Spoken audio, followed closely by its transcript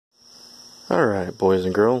Alright, boys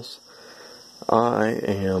and girls, I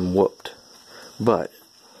am whooped, but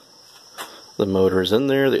the motor is in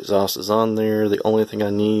there, the exhaust is on there. The only thing I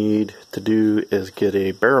need to do is get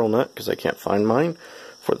a barrel nut, because I can't find mine,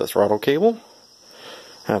 for the throttle cable.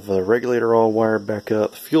 Have the regulator all wired back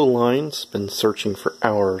up. The fuel line's been searching for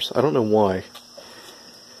hours. I don't know why,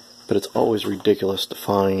 but it's always ridiculous to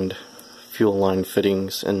find fuel line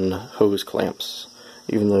fittings and hose clamps,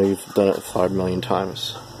 even though you've done it 5 million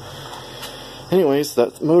times. Anyways,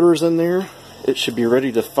 that motor's in there. It should be ready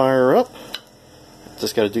to fire up.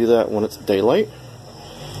 Just got to do that when it's daylight.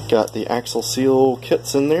 Got the axle seal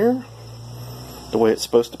kits in there the way it's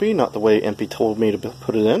supposed to be, not the way MP told me to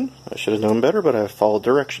put it in. I should have known better, but I followed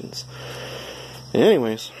directions.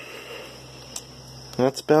 Anyways,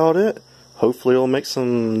 that's about it. Hopefully it'll make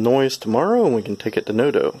some noise tomorrow and we can take it to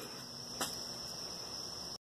Nodo.